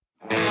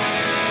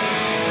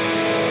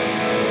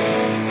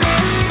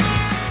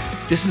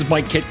This is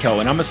Mike Kitko,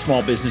 and I'm a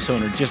small business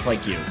owner just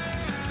like you.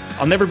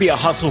 I'll never be a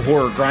hustle,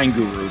 horror, grind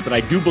guru, but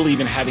I do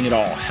believe in having it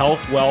all: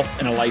 health, wealth,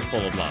 and a life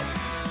full of love.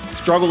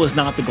 Struggle is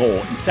not the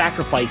goal, and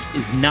sacrifice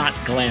is not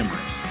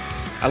glamorous.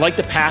 I like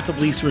the path of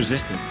least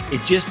resistance.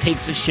 It just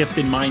takes a shift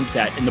in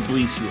mindset and the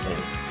beliefs you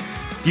hold.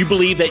 Do you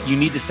believe that you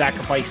need to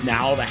sacrifice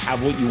now to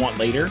have what you want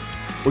later?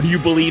 Or do you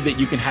believe that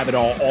you can have it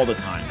all the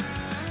time?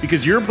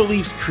 Because your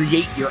beliefs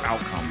create your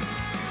outcomes.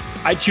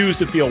 I choose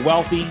to feel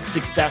wealthy,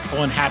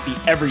 successful, and happy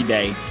every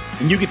day,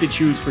 and you get to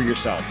choose for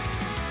yourself.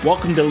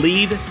 Welcome to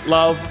Lead,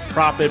 Love,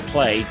 Profit,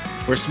 Play,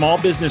 where small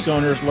business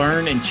owners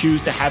learn and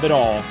choose to have it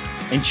all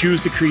and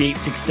choose to create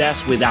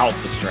success without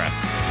the stress.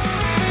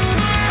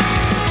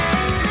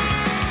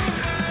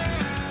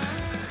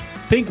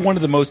 I think one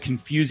of the most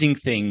confusing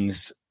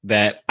things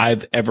that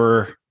I've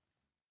ever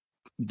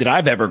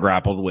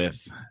grappled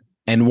with,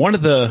 and one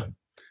of the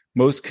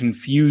most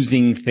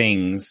confusing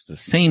things, the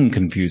same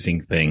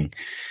confusing thing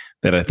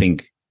that I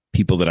think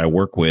people that I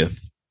work with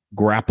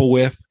grapple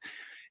with,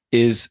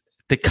 is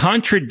the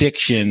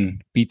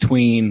contradiction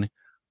between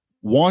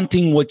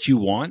wanting what you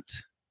want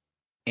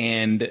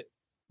and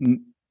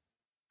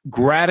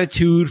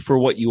gratitude for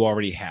what you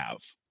already have.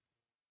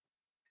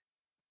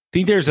 I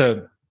think there's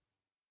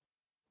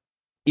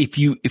if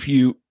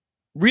you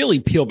really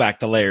peel back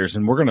the layers,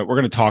 and we're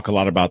gonna talk a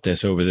lot about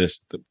this over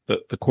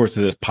the course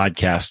of this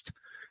podcast,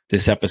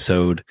 this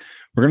episode,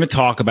 we're gonna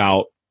talk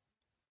about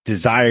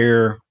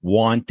desire,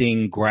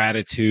 wanting,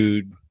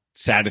 gratitude,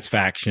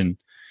 satisfaction,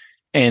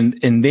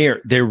 and there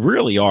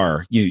really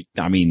are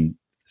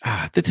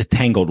that's a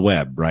tangled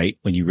web, right?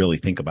 When you really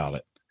think about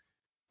it.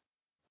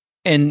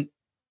 And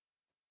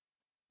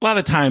a lot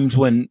of times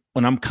when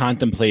I'm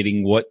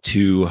contemplating what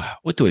to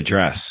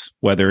address,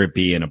 whether it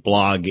be in a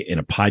blog, in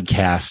a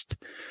podcast,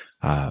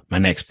 my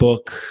next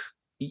book,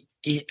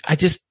 I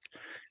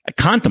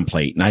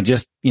contemplate, and I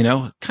just,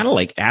 kind of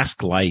like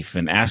ask life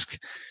and ask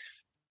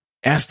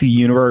the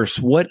universe,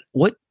 what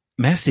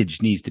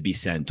message needs to be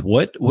sent?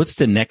 What's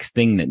the next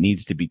thing that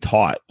needs to be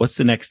taught? What's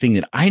the next thing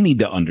that I need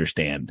to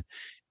understand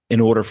in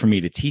order for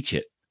me to teach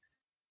it?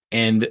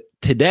 And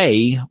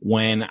today,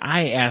 when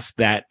I asked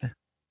that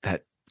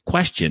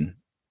question,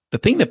 the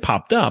thing that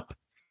popped up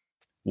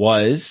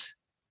was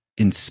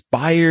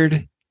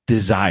inspired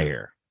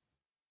desire.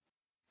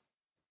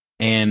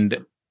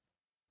 And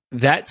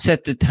that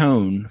set the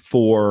tone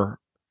for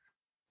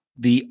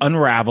the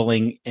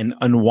unraveling and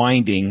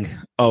unwinding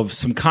of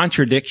some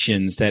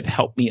contradictions that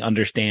helped me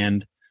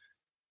understand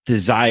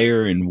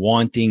desire and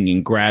wanting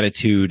and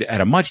gratitude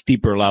at a much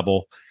deeper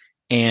level.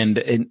 And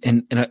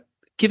it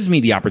gives me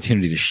the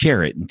opportunity to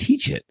share it and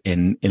teach it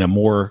in a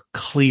more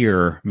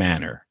clear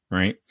manner.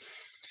 Right.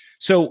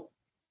 So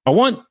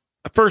I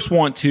first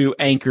want to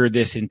anchor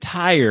this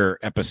entire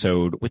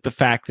episode with the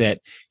fact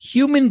that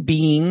human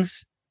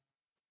beings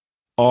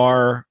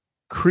are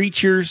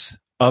creatures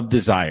of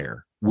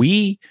desire.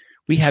 We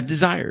have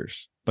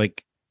desires.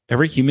 Like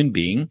every human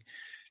being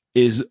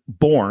is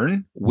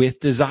born with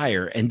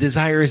desire, and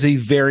desire is a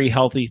very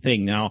healthy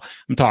thing. Now,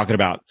 I'm talking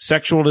about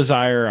sexual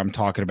desire. I'm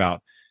talking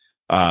about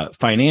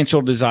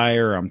financial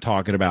desire. I'm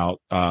talking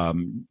about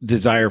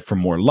desire for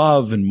more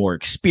love and more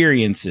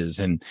experiences,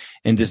 and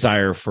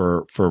desire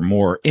for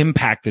more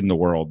impact in the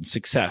world and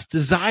success.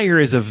 Desire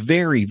is a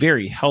very,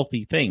 very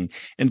healthy thing,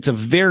 and it's a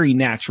very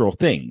natural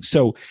thing.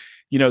 So,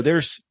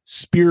 there's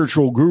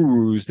spiritual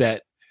gurus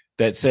that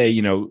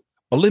say,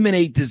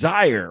 eliminate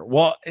desire.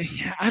 Well,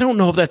 I don't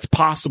know if that's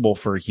possible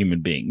for a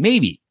human being.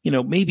 Maybe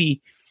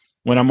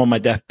when I'm on my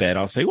deathbed,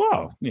 I'll say,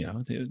 well,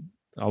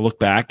 I'll look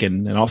back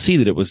and I'll see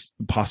that it was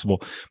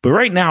possible. But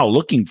right now,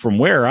 looking from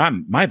where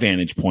my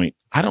vantage point,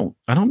 I don't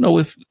know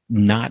if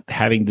not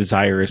having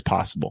desire is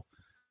possible.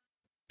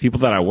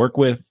 People that I work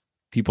with,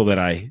 people that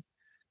I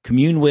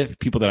commune with,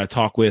 people that I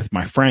talk with,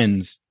 my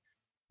friends,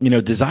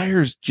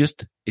 desire is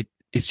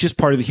it's just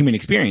part of the human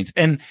experience.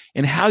 And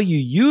how you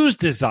use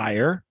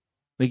desire,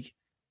 like,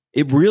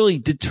 it really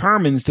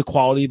determines the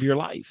quality of your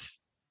life,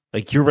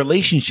 like your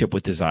relationship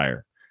with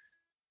desire.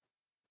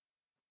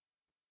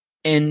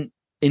 And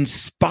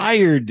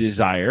inspired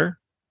desire,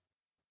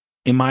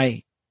 in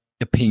my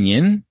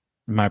opinion,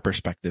 in my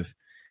perspective,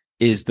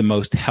 is the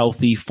most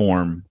healthy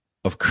form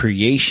of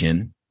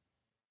creation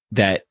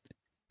that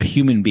a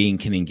human being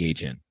can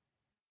engage in.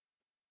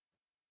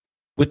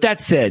 With that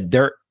said,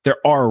 there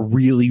are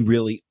really,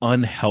 really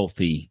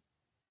unhealthy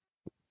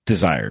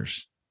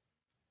desires.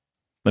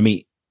 Let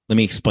me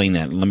explain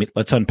that.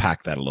 Let's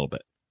unpack that a little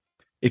bit.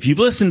 If you've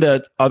listened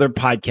to other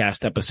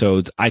podcast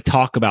episodes, I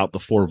talk about the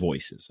four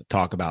voices. I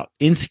talk about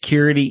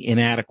insecurity,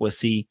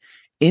 inadequacy,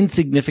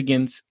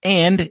 insignificance,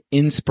 and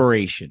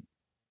inspiration.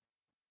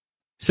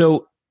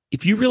 So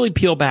if you really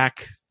peel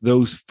back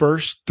those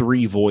first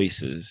three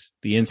voices,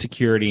 the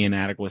insecurity,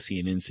 inadequacy,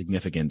 and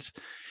insignificance,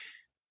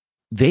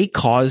 they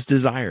cause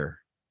desire.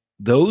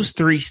 Those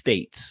three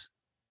states,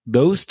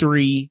 those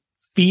three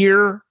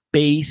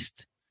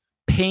fear-based,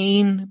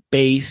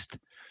 pain-based,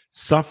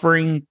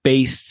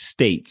 suffering-based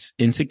states,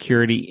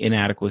 insecurity,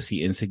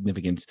 inadequacy,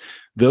 insignificance,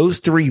 those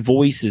three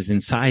voices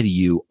inside of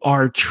you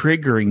are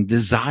triggering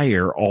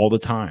desire all the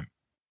time.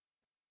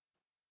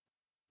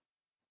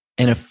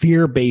 And a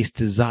fear-based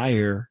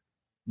desire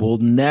will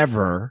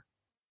never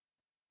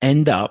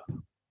end up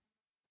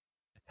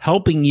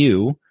helping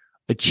you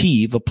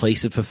achieve a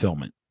place of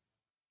fulfillment.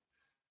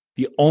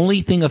 The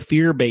only thing a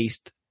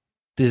fear-based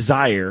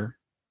desire,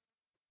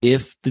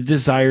 if the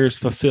desire is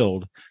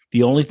fulfilled,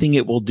 the only thing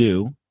it will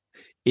do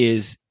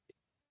is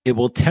it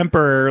will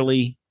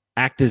temporarily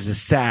act as a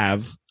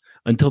salve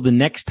until the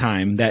next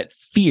time that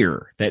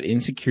fear, that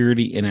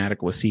insecurity,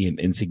 inadequacy, and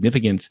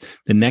insignificance,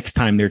 the next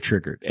time they're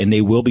triggered. And they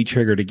will be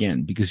triggered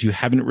again because you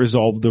haven't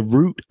resolved the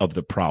root of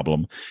the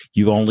problem.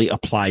 You've only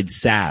applied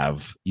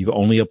salve. You've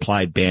only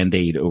applied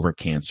Band-Aid over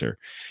cancer.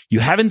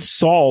 You haven't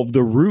solved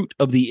the root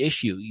of the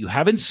issue. You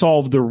haven't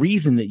solved the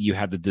reason that you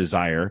have the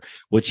desire,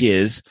 which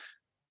is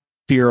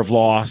fear of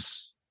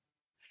loss,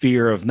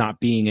 fear of not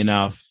being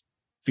enough,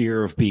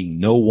 fear of being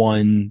no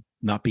one,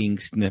 not being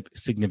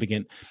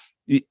significant.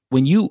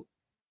 When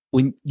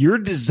your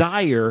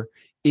desire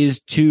is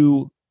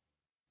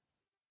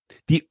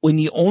when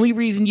the only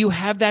reason you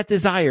have that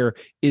desire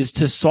is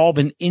to solve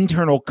an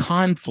internal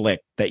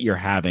conflict that you're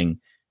having,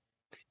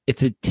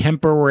 it's a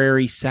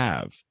temporary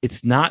salve.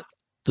 It's not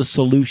the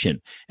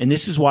solution. And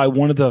this is why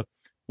one of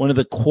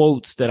the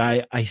quotes that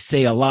I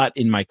say a lot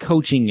in my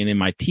coaching and in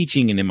my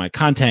teaching and in my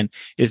content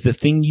is the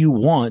thing you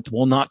want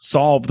will not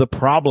solve the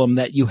problem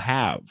that you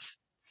have.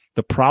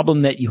 The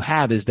problem that you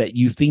have is that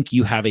you think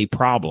you have a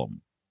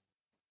problem.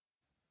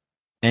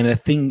 And the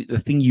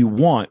thing you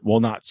want will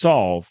not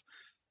solve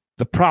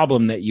the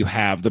problem that you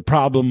have. The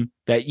problem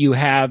that you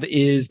have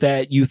is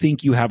that you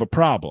think you have a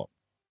problem.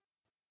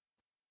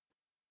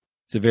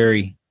 It's a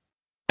very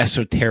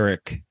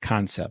esoteric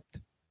concept.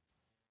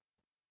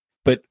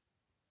 But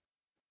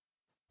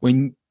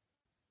when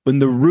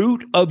the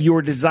root of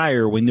your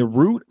desire, when the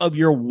root of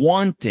your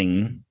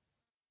wanting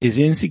is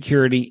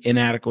insecurity,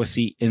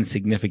 inadequacy,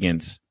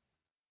 insignificance,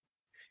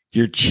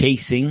 you're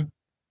chasing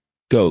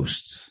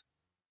ghosts.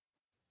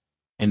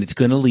 And it's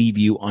going to leave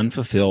you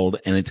unfulfilled,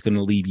 and it's going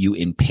to leave you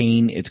in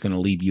pain. It's going to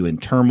leave you in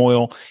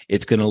turmoil.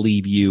 It's going to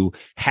leave you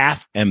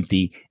half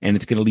empty, and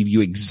it's going to leave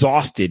you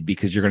exhausted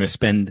because you're going to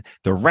spend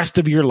the rest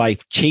of your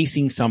life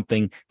chasing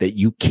something that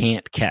you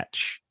can't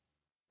catch.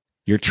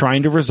 You're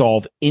trying to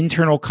resolve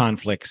internal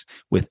conflicts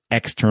with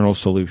external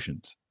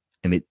solutions,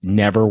 and it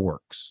never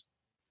works.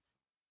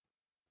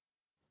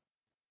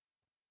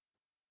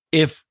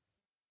 If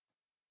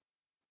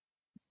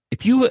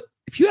you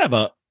have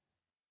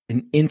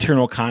an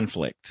internal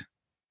conflict,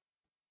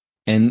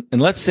 and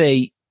let's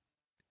say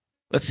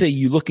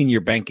you look in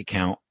your bank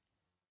account,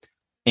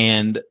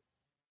 and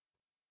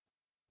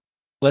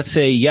let's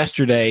say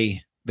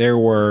yesterday there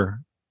were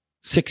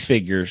 6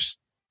 figures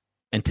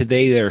and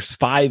today there's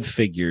 5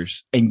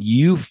 figures, and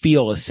you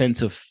feel a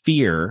sense of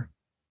fear,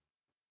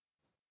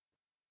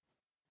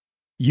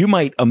 you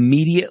might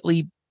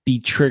immediately be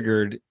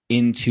triggered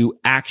into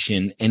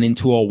action and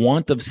into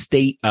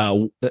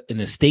in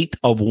a state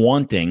of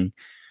wanting,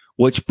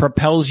 which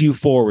propels you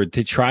forward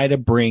to try to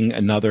bring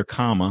another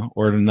comma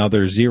or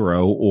another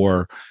zero,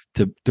 or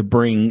to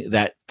bring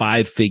that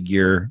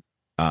 5-figure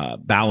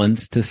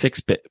balance to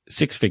six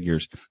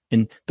figures.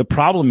 And the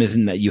problem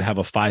isn't that you have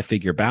a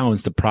 5-figure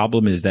balance. The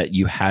problem is that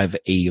you have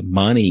a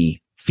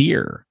money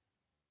fear.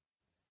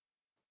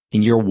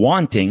 And your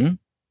wanting,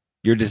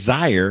 your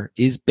desire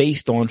is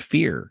based on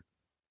fear.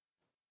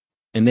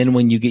 And then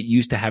when you get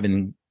used to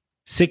having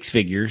 6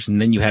 figures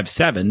and then you have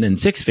 7, then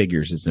 6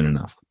 figures isn't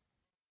enough.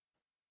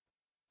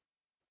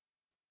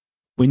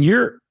 When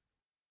you're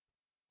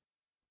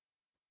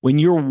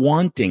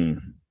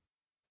wanting,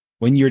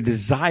 when your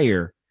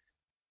desire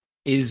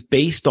is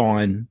based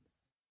on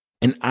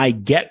an I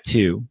get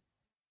to,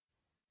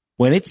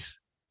 when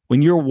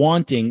you're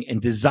wanting and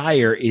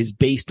desire is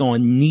based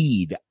on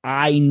need,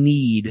 I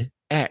need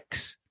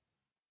X,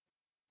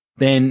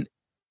 then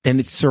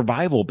it's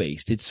survival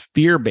based, it's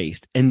fear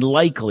based. And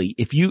likely,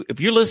 if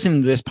you're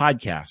listening to this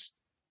podcast,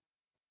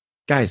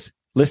 guys,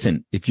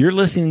 listen, if you're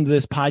listening to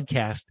this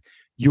podcast,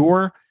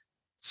 your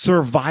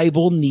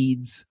survival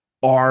needs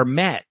are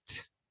met.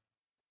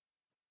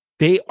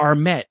 They are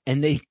met,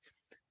 and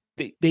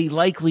they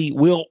likely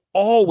will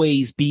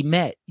always be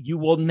met. You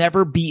will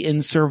never be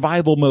in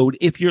survival mode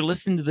if you're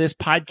listening to this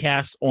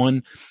podcast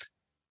on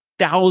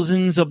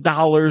thousands of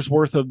dollars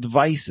worth of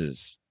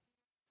devices.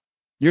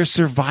 Your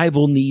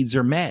survival needs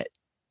are met.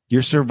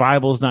 Your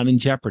survival is not in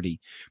jeopardy.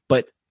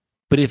 But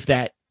if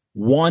that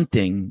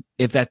wanting,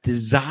 if that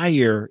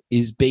desire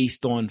is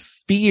based on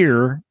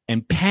fear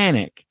and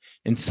panic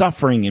and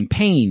suffering and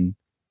pain,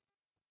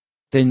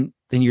 then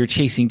you're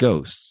chasing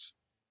ghosts.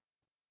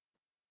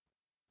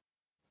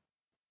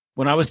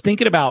 When I was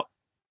thinking about,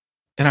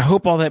 and I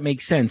hope all that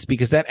makes sense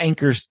because that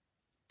anchors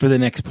for the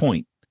next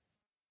point.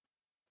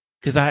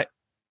 Because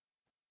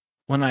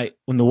when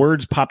the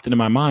words popped into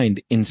my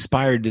mind,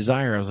 inspired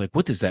desire, I was like,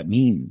 what does that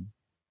mean?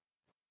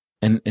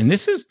 And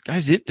this is,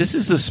 guys, this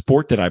is the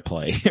sport that I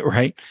play,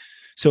 right?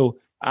 So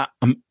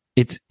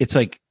It's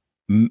like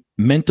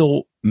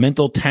mental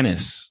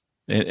tennis,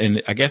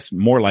 and I guess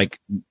more like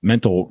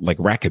mental, like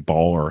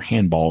racquetball or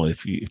handball,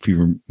 if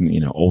you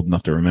old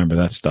enough to remember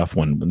that stuff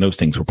when those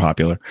things were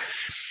popular.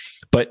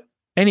 But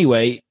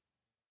anyway,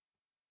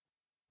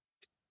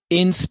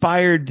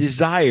 inspired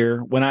desire,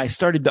 when I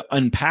started to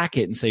unpack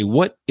it and say,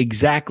 what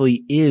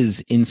exactly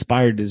is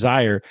inspired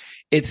desire?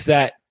 It's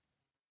that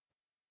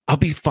I'll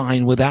be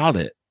fine without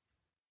it.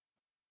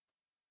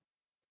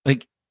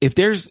 Like if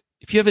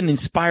you have an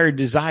inspired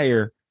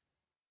desire,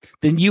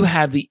 then you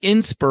have the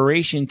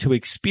inspiration to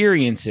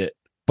experience it.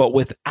 But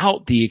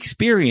without the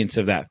experience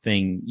of that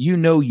thing,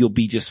 you'll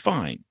be just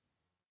fine.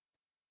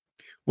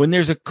 When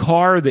there's a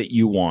car that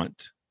you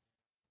want,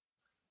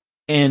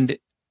 and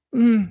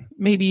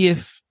maybe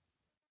if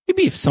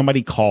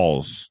somebody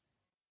calls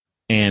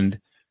and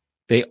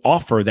they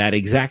offer that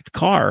exact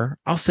car,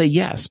 I'll say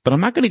yes, but I'm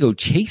not going to go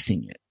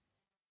chasing it.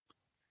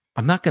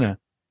 I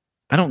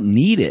don't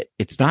need it.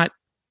 It's not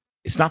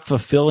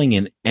fulfilling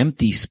an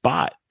empty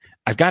spot.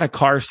 I've got a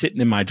car sitting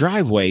in my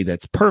driveway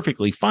that's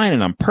perfectly fine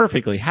and I'm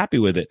perfectly happy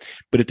with it.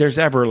 But if there's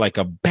ever like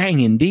a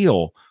banging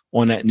deal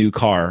on that new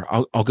car,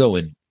 I'll go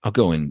and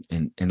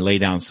lay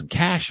down some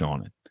cash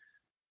on it.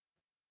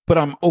 But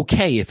I'm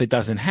okay if it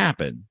doesn't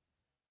happen.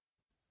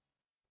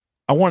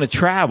 I want to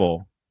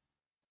travel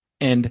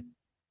and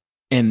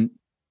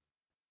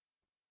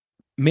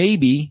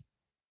maybe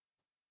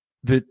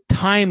the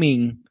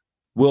timing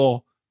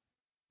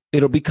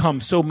it'll become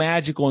so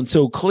magical and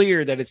so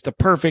clear that it's the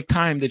perfect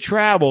time to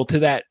travel to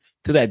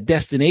that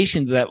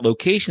destination, to that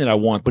location that I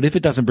want. But if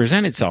it doesn't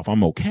present itself,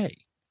 I'm okay.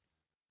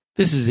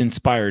 This is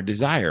inspired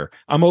desire.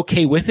 I'm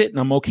okay with it and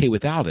I'm okay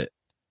without it.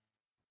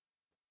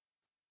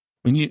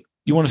 When you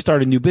want to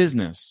start a new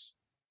business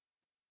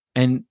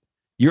and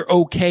you're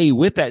okay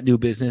with that new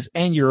business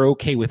and you're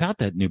okay without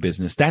that new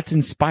business, that's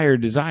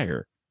inspired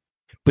desire.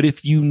 But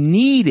if you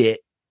need it,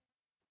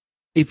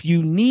 if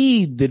you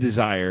need the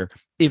desire,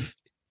 if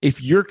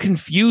you're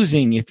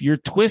confusing, if you're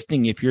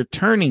twisting, if you're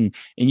turning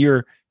and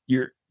you're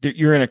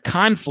in a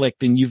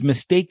conflict and you've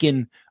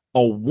mistaken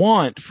a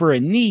want for a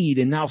need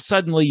and now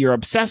suddenly you're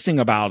obsessing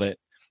about it,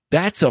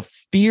 that's a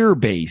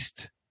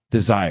fear-based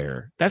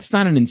desire. That's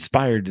not an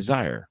inspired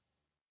desire.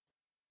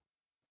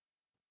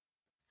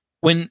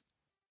 When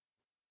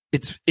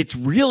it's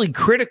really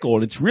critical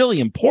and it's really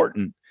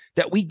important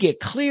that we get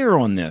clear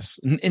on this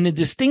in the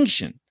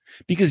distinction,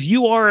 because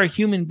you are a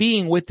human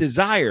being with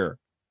desire.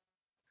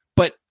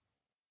 But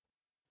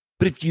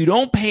if you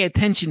don't pay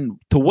attention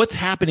to what's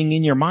happening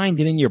in your mind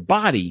and in your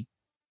body,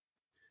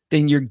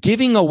 then you're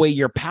giving away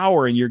your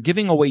power and you're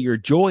giving away your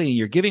joy and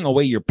you're giving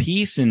away your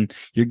peace and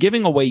you're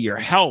giving away your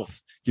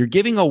health. You're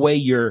giving away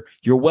your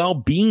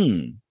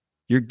well-being.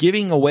 You're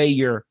giving away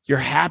your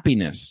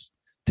happiness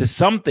to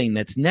something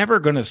that's never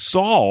going to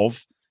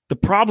solve the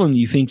problem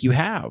you think you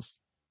have.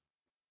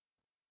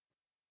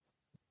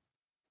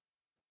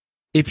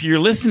 If you're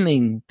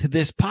listening to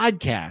this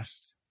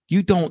podcast,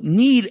 you don't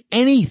need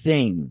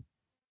anything.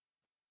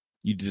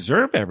 You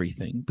deserve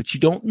everything, but you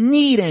don't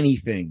need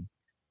anything.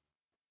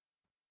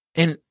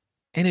 And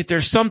if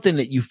there's something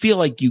that you feel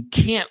like you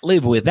can't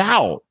live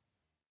without,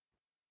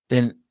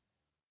 then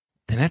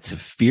that's a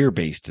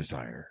fear-based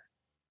desire.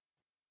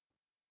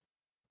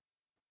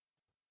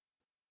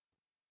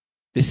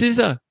 This is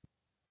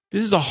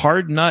a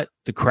hard nut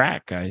to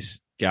crack, guys,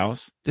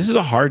 gals. This is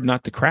a hard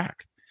nut to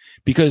crack,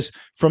 because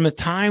from the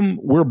time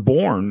we're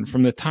born,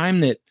 from the time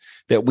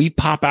that we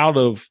pop out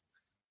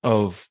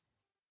of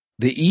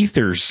the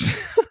ethers,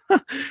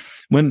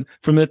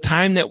 from the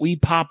time that we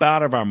pop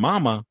out of our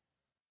mama,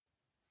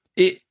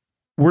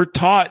 we're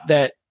taught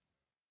that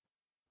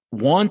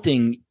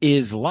wanting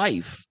is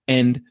life.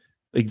 And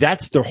like,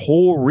 that's the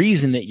whole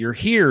reason that you're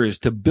here, is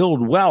to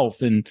build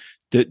wealth and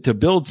to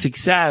build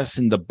success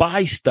and to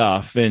buy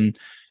stuff and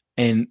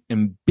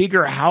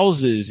bigger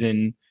houses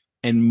and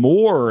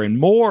more and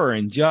more.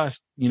 And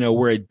just,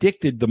 we're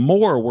addicted to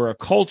more. We're a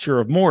culture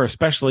of more,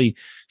 especially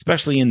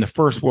in the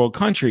first world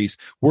countries.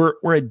 We're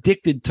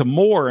addicted to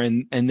more.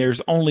 And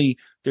there's only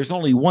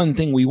one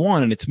thing we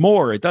want, and it's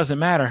more. It doesn't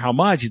matter how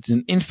much. It's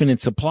an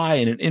infinite supply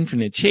and an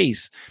infinite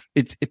chase.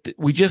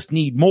 We just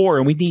need more,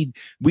 and we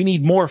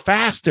need more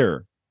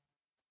faster.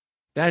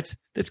 That's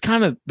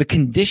kind of the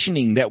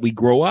conditioning that we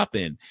grow up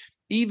in,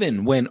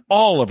 even when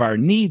all of our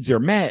needs are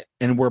met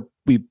and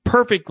we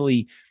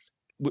perfectly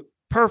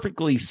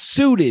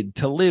suited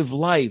to live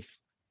life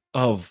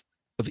of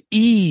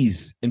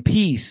ease and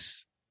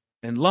peace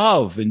and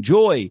love and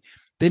joy.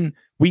 Then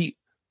we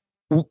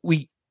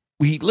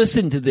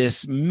listen to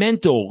this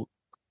mental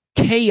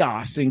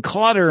chaos and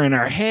clutter in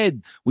our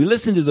head. We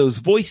listen to those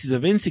voices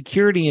of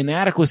insecurity,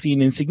 inadequacy,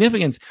 and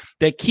insignificance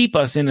that keep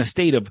us in a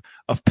state of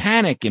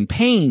panic and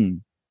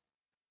pain.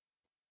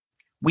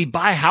 We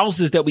buy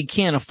houses that we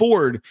can't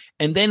afford,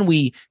 and then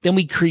we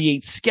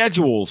create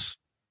schedules,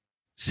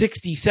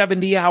 60,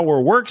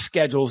 70-hour work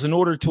schedules in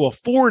order to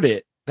afford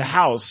the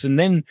house. And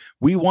then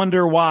we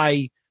wonder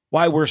why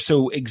we're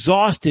so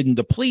exhausted and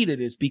depleted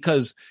is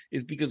because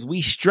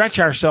we stretch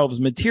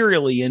ourselves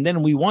materially, and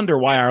then we wonder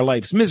why our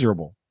life's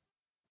miserable.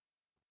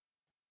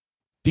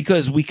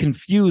 because we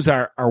confuse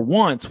our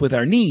wants with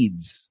our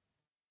needs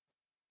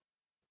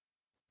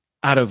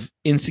out of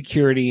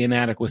insecurity,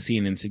 inadequacy,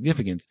 and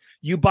insignificance.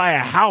 You buy a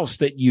house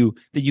that you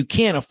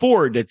can't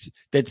afford,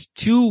 that's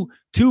two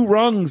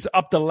rungs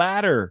up the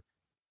ladder,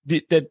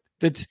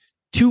 that's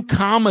 2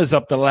 commas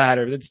up the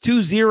ladder, that's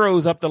 2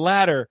 zeros up the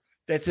ladder,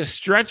 that's a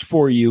stretch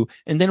for you.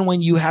 And then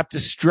when you have to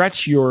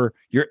stretch your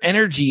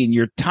energy and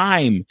your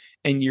time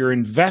and your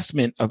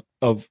investment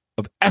of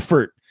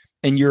effort,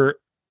 and you're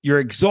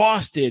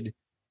exhausted,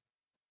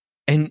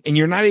 and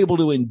you're not able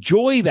to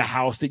enjoy the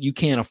house that you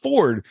can't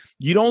afford,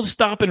 you don't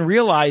stop and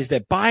realize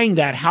that buying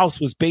that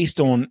house was based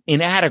on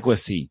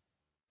inadequacy,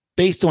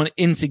 based on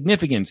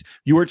insignificance.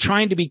 You were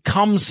trying to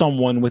become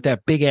someone with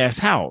that big ass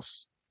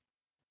house.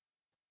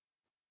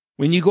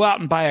 When you go out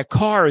and buy a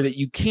car that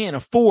you can't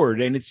afford,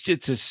 and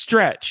it's a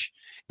stretch,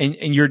 and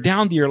you're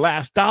down to your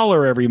last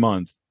dollar every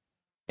month,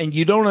 and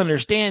you don't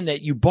understand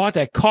that you bought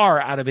that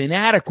car out of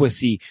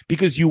inadequacy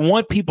because you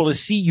want people to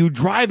see you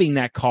driving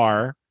that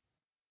car,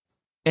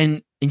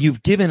 and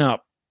you've given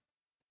up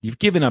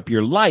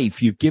your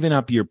life, you've given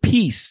up your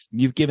peace,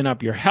 you've given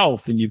up your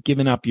health, and you've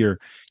given up your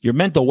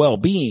mental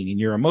well-being and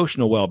your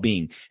emotional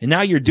well-being. And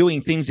now you're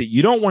doing things that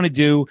you don't want to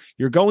do.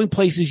 You're going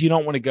places you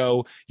don't want to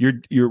go.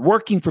 You're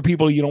working for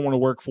people you don't want to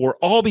work for,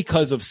 all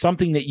because of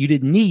something that you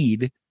didn't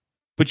need,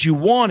 but you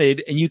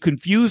wanted, and you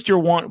confused your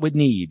want with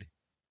need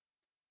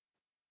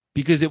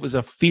because it was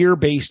a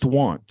fear-based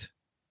want.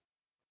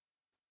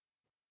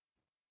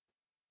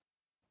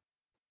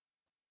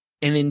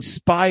 An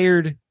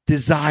inspired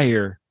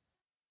desire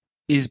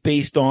is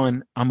based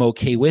on, I'm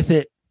okay with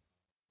it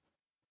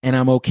and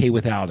I'm okay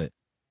without it.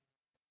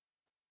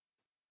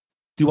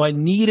 Do I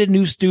need a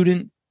new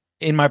student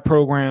in my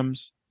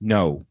programs?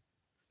 No.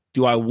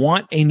 Do I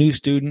want a new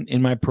student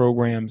in my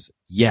programs?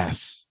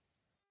 Yes.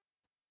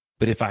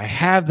 But if I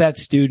have that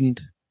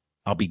student,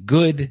 I'll be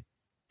good.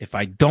 If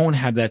I don't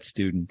have that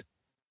student,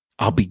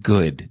 I'll be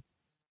good.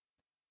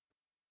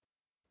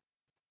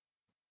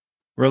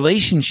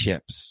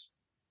 Relationships.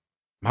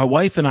 My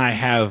wife and I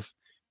have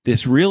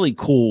this really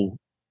cool,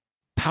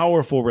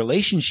 powerful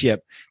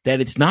relationship that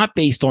it's not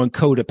based on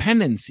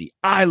codependency.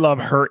 I love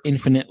her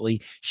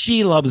infinitely.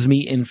 She loves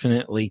me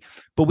infinitely.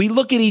 But we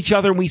look at each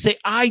other and we say,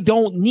 I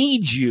don't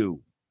need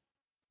you,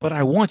 but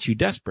I want you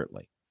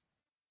desperately.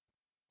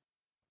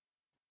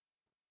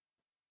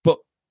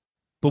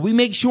 But we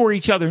make sure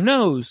each other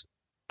knows,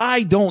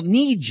 I don't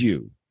need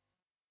you.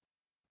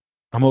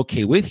 I'm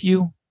okay with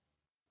you,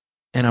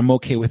 and I'm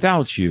okay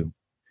without you.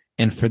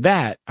 And for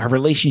that, our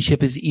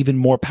relationship is even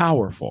more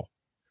powerful.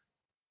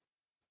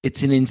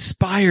 It's an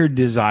inspired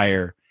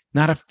desire,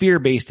 not a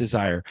fear-based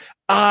desire.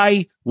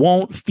 I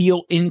won't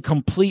feel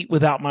incomplete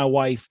without my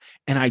wife,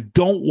 and I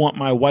don't want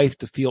my wife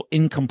to feel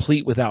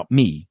incomplete without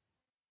me.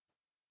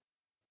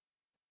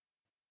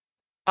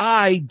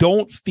 I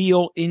don't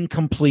feel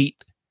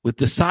incomplete with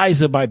the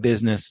size of my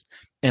business,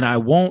 and I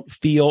won't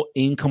feel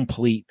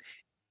incomplete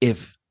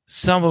if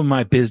some of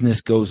my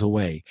business goes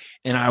away.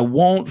 And I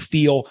won't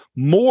feel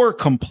more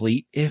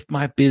complete if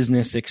my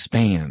business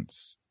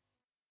expands.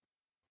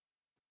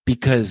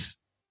 Because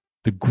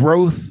the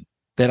growth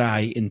that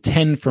I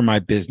intend for my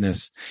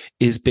business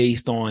is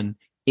based on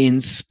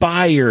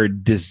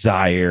inspired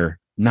desire,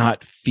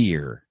 not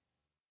fear.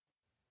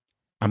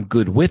 I'm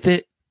good with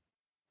it.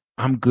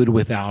 I'm good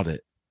without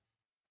it.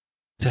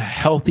 It's a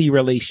healthy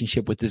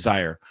relationship with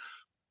desire.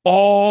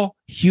 All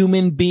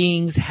human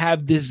beings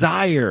have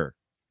desire,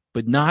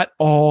 but not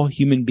all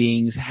human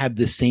beings have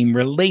the same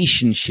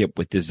relationship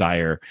with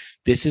desire.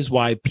 This is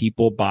why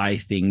people buy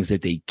things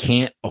that they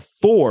can't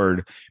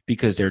afford,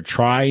 because they're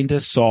trying to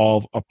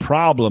solve a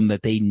problem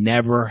that they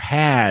never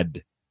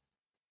had.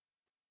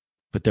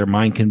 But their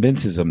mind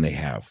convinces them they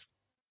have,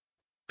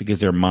 because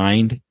their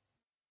mind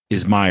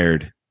is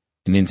mired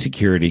in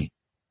insecurity,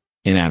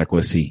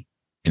 inadequacy,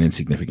 and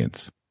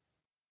insignificance.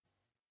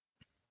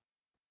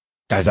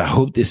 Guys, I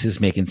hope this is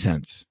making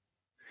sense,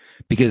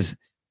 because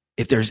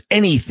if there's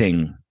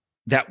anything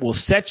that will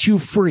set you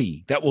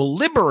free, that will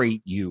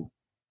liberate you,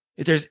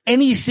 if there's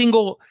any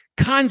single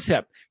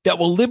concept that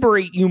will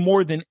liberate you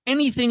more than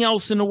anything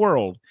else in the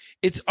world,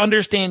 it's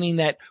understanding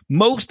that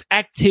most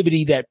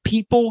activity that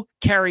people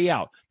carry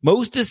out,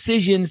 most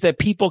decisions that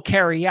people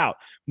carry out,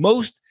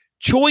 most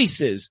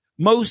choices,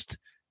 most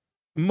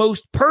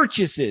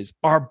purchases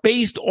are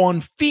based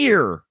on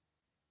fear.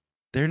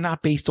 They're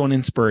not based on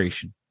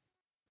inspiration.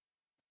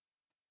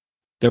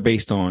 They're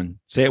based on,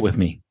 say it with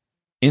me,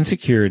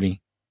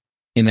 insecurity,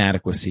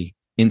 inadequacy,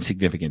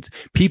 insignificance.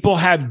 People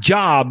have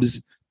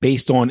jobs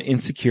based on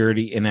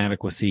insecurity,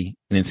 inadequacy,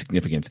 and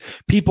insignificance.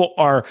 People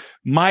are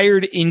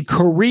mired in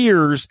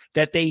careers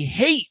that they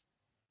hate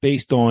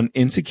based on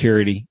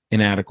insecurity,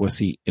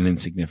 inadequacy, and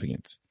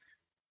insignificance.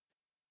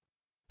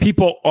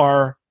 People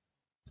are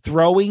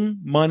throwing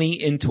money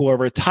into a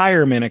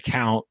retirement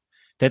account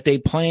that they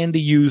plan to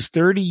use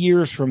 30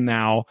 years from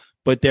now,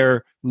 but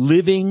they're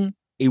living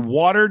a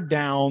watered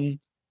down,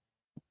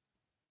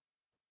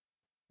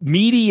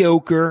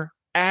 mediocre,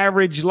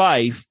 average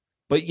life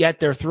but yet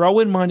they're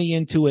throwing money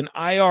into an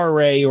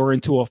IRA or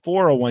into a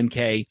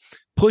 401k,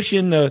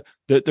 pushing the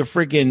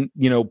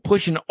friggin',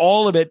 pushing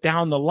all of it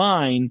down the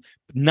line,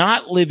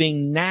 not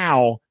living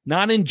now,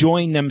 not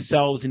enjoying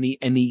themselves in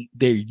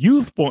their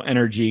youthful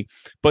energy,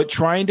 but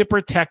trying to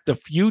protect the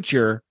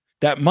future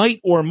that might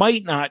or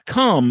might not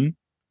come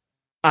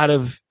out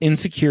of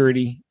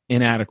insecurity,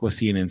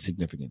 inadequacy, and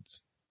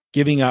insignificance.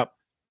 Giving up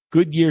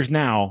good years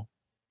now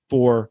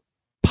for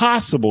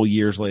possible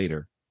years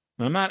later.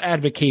 And I'm not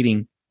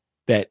advocating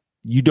that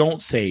you don't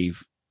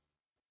save.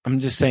 I'm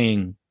just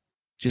saying,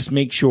 just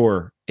make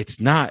sure it's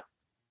not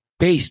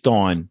based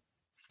on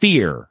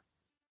fear.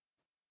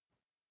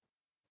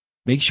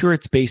 Make sure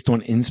it's based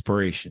on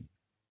inspiration.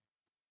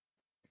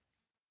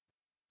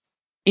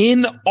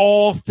 In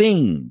all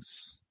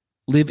things,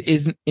 live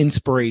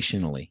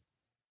inspirationally.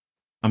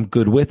 I'm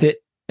good with it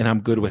and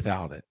I'm good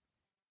without it.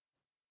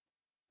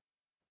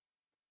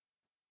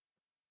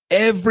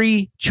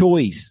 Every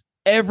choice,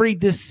 every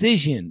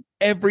decision,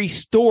 every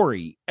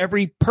story,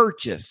 every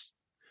purchase,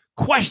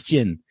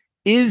 question,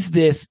 is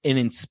this an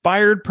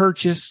inspired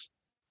purchase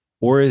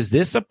or is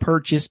this a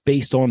purchase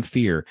based on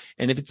fear?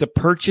 And if it's a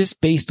purchase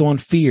based on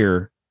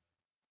fear,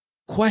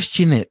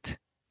 question it.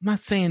 I'm not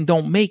saying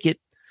don't make it.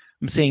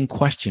 I'm saying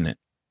question it.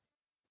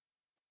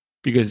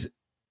 Because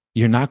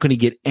you're not going to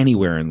get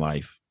anywhere in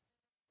life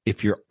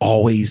if you're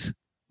always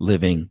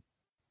living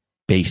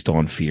based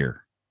on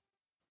fear.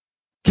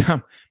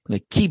 I'm going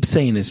to keep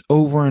saying this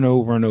over and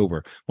over and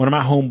over. One of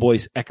my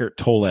homeboys, Eckhart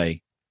Tolle,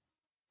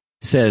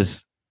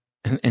 says,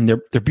 and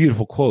they're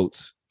beautiful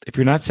quotes, if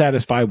you're not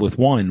satisfied with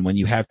one, when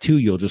you have two,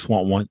 you'll just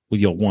want one,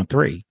 you'll want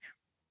three.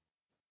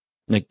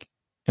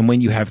 And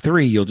when you have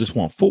three, you'll just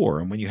want four.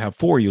 And when you have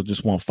four, you'll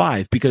just want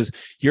five, because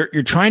you're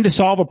trying to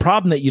solve a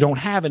problem that you don't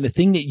have. And the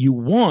thing that you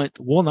want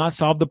will not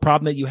solve the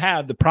problem that you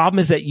have. The problem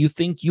is that you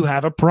think you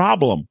have a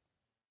problem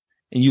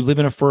and you live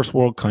in a first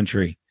world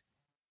country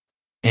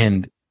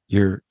and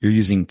you're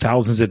using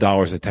thousands of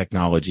dollars of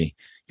technology.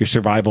 Your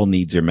survival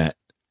needs are met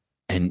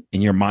and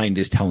your mind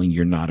is telling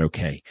you're not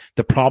okay.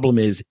 The problem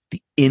is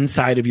the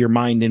inside of your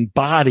mind and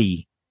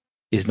body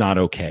is not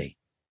okay.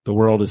 The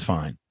world is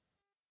fine.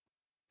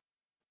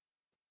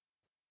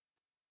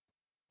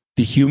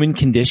 The human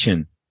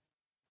condition,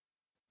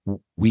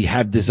 we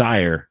have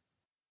desire.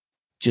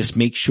 Just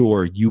make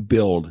sure you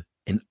build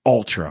an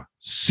ultra,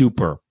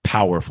 super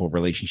powerful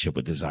relationship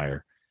with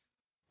desire.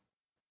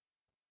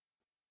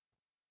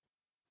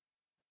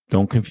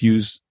 Don't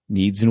confuse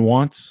needs and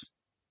wants.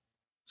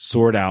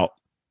 Sort out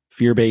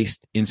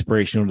fear-based,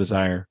 inspirational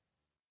desire,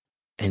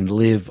 and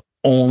live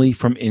only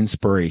from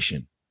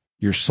inspiration.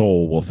 Your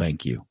soul will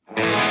thank you.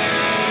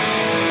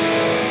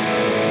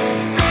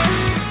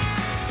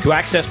 To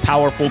access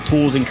powerful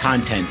tools and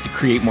content to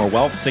create more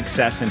wealth,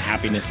 success, and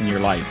happiness in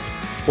your life,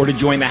 or to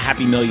join the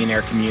Happy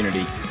Millionaire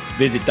community,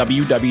 visit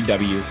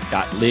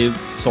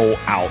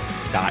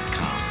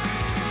www.livesoulout.com.